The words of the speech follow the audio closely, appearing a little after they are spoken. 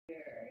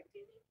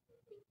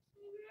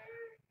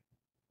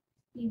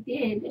You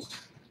did.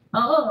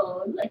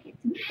 Oh, look,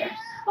 it's Mr.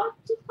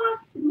 Foxy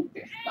Fox and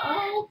Mr.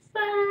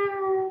 Salsa,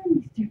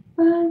 Mr.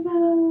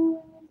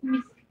 Buggle,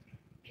 Miss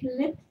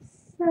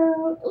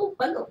Calypso. Oh,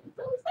 Buggle, I'm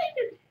so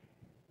excited.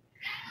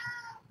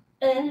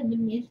 And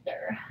Mr.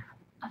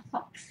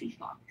 Foxy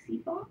Fox.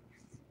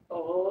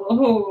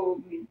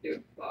 Oh,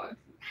 Mr.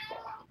 Foxy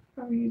Fox.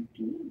 How are you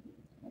doing?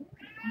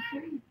 How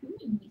are you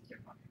doing, Mr.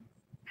 Fox?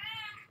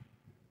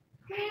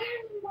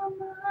 Hi,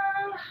 Mama.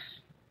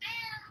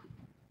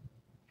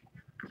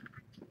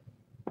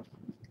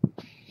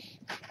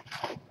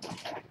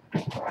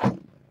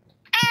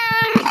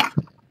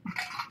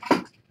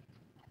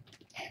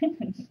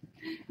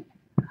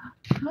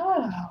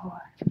 Oh,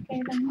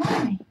 good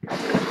morning.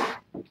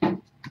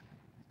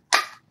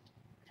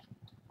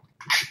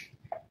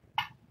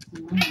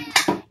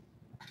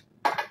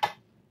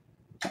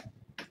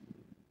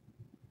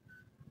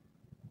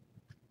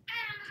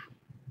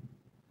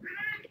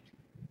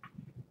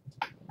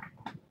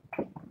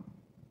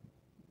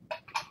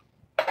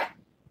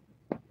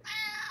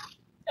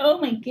 Oh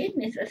my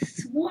goodness, a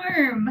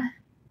swarm.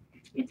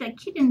 It's a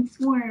kitten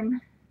swarm.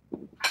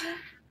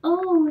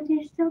 Oh,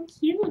 they're so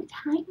cute.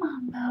 Hi,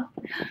 Mambo.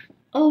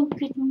 Oh,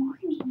 good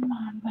morning,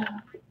 Mambo.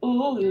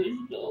 Oh, you're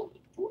so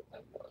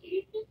adorable.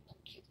 You're just so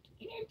cute.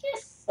 You're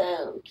just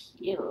so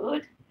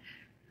cute.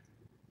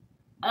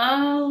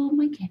 Oh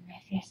my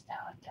goodness, you're so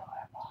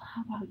adorable.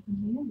 How about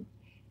you?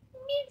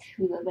 Miss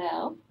Hula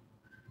Bell.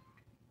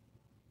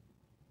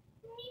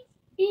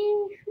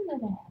 Miss Hula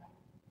Bell.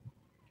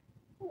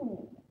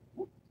 Oh.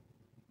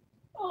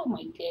 Oh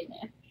my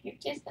goodness, you're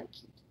just so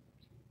cute.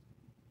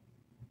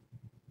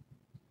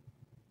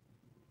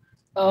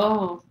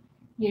 Oh,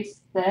 you're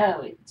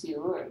so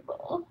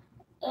adorable.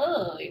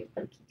 Oh, you're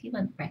so cute. You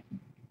want breakfast?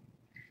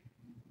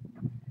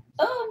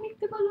 Oh,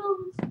 Mr.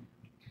 Balloons.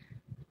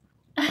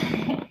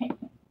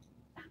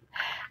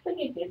 Look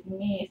at this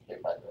Mr.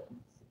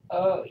 Balloons.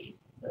 Oh, he's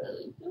so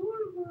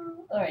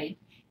adorable. Alright,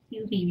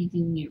 you baby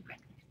doing your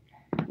breakfast.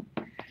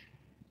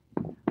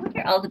 What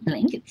are all the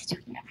blankets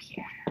doing up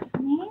here?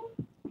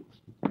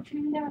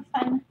 Should we have a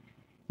fun?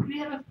 Should we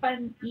have a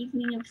fun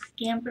evening of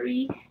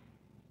scampery?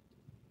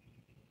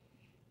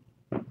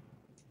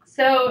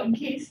 So, in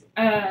case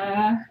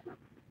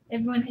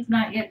everyone has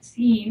not yet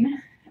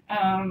seen,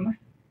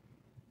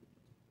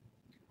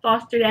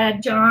 foster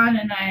dad John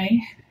and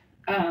I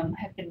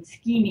have been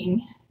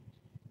scheming,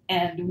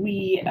 and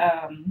we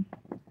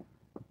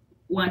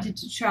wanted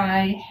to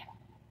try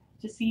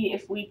to see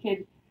if we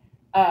could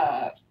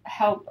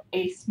help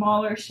a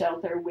smaller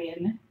shelter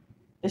win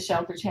the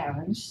shelter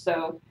challenge.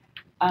 So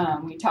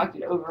we talked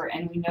it over,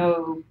 and we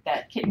know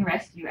that Kitten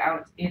Rescue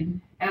out in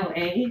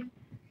LA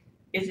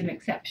is an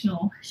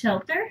exceptional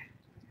shelter,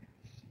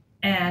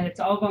 and it's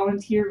all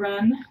volunteer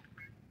run.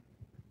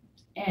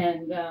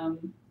 And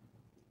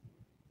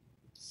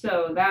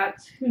so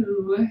that's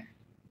who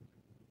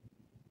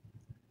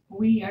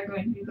we are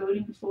going to be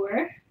voting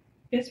for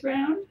this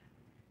round.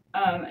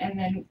 And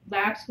then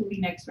laps will be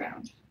next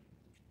round.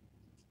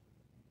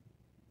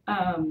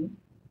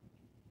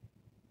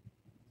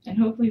 And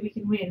hopefully we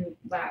can win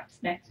laps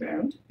next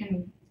round,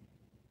 and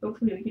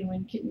hopefully we can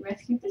win Kitten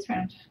Rescue this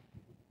round.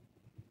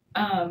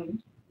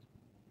 Mr.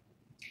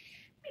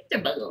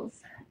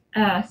 Buggles.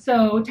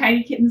 So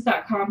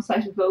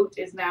tinykittens.com/vote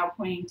is now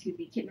pointing to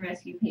the Kitten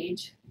Rescue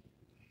page.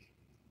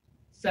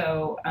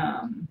 So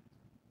to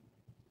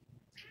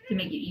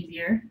make it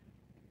easier,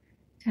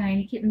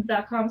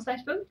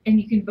 tinykittens.com/vote,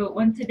 and you can vote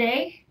once a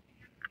day,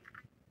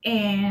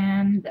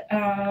 and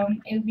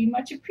it would be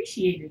much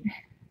appreciated.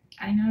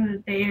 I know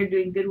that they are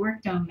doing good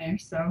work down there,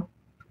 so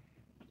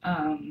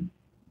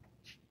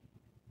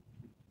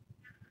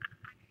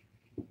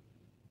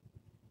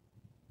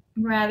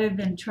rather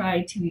than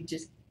try to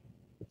just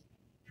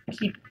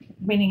keep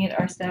winning it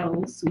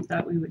ourselves, we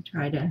thought we would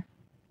try to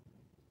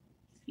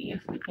see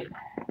if we could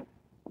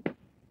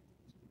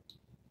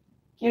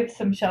give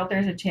some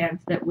shelters a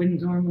chance that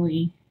wouldn't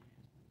normally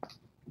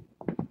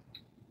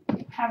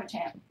have a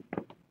chance.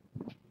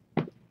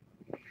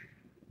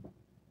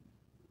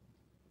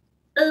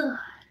 Ugh.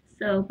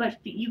 So, but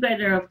you guys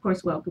are of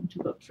course welcome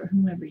to vote for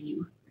whomever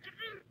you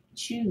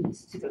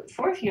choose to vote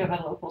for if you have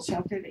a local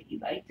shelter that you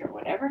like or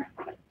whatever.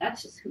 But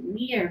that's just who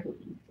we are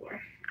voting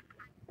for.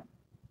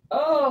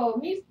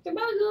 Oh, Mr.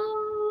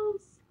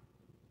 Buggles!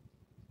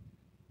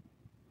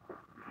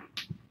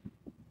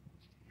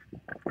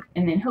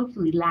 And then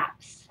hopefully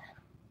Laps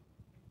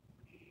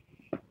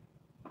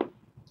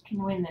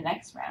can win the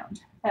next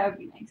round. That would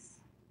be nice.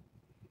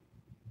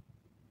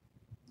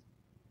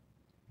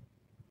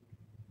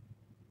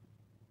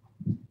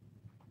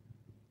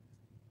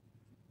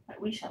 But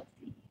we shall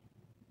see.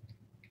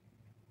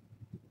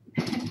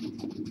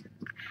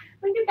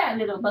 Look at that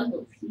little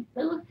Buggles. He's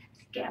so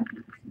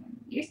scampy.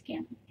 You're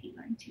scampy too,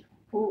 aren't you?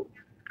 Oh,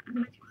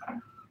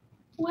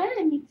 what,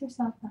 Mr.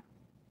 Salsa?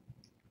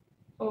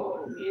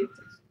 Oh,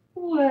 Mr.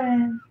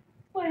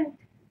 What?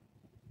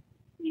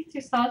 Mr.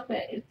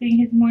 Salsa is doing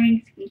his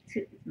morning squeaks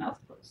with his mouth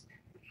closed.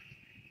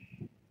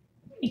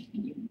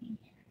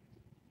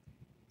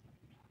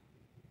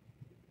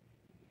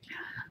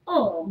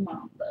 little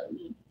mamba.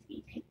 We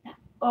take that.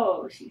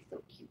 Oh, she's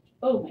so cute.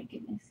 Oh my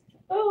goodness.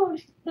 Oh,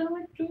 she's so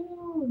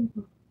adorable.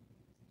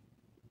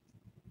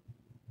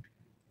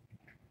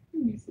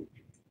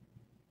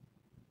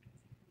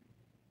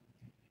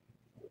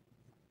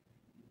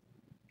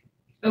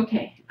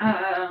 Okay.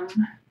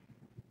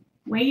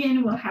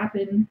 Weigh-in will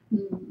happen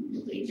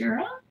later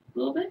on, a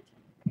little bit.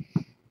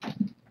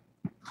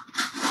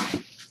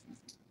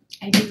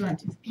 I do want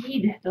to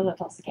feed the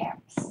little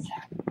scamps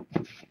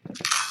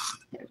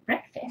their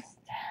breakfast.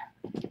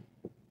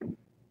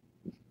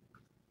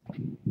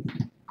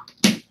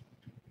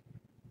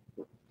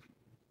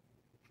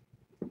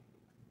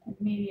 And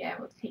maybe I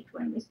will take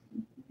one with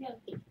me.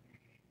 I'll take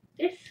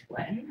this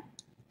one,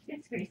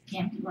 this very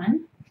scampy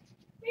one.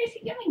 Where is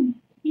he going?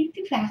 He's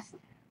too fast.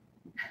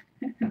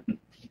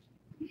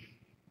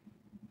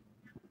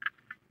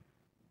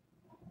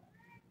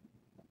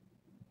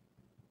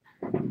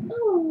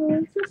 Oh,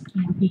 it's so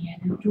scampy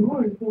and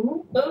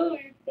adorable. Oh,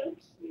 you're so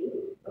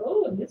cute.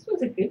 Oh, this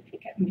was a good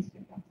pickup,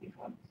 Mr. Foxy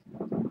Fox.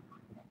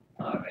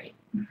 All right.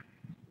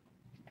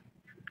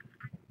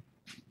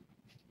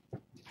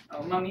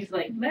 Oh, Mommy's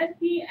like,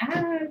 let me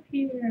out of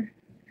here.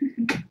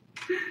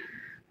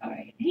 All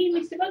right. Hey,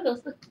 Mr.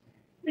 Buggles, look.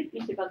 Look,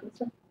 Mr. Buggles,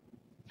 look.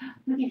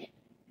 Look at it.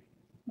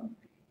 Oh.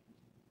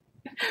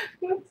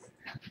 Whoops.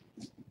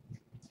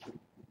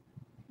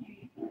 There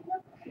you go.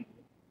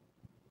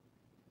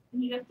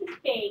 You have to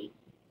stay.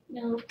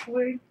 No,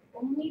 we're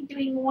only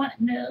doing one.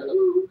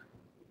 No.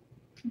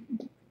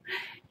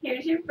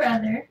 Here's your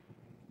brother.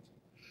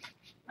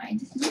 I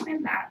just need my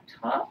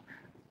laptop.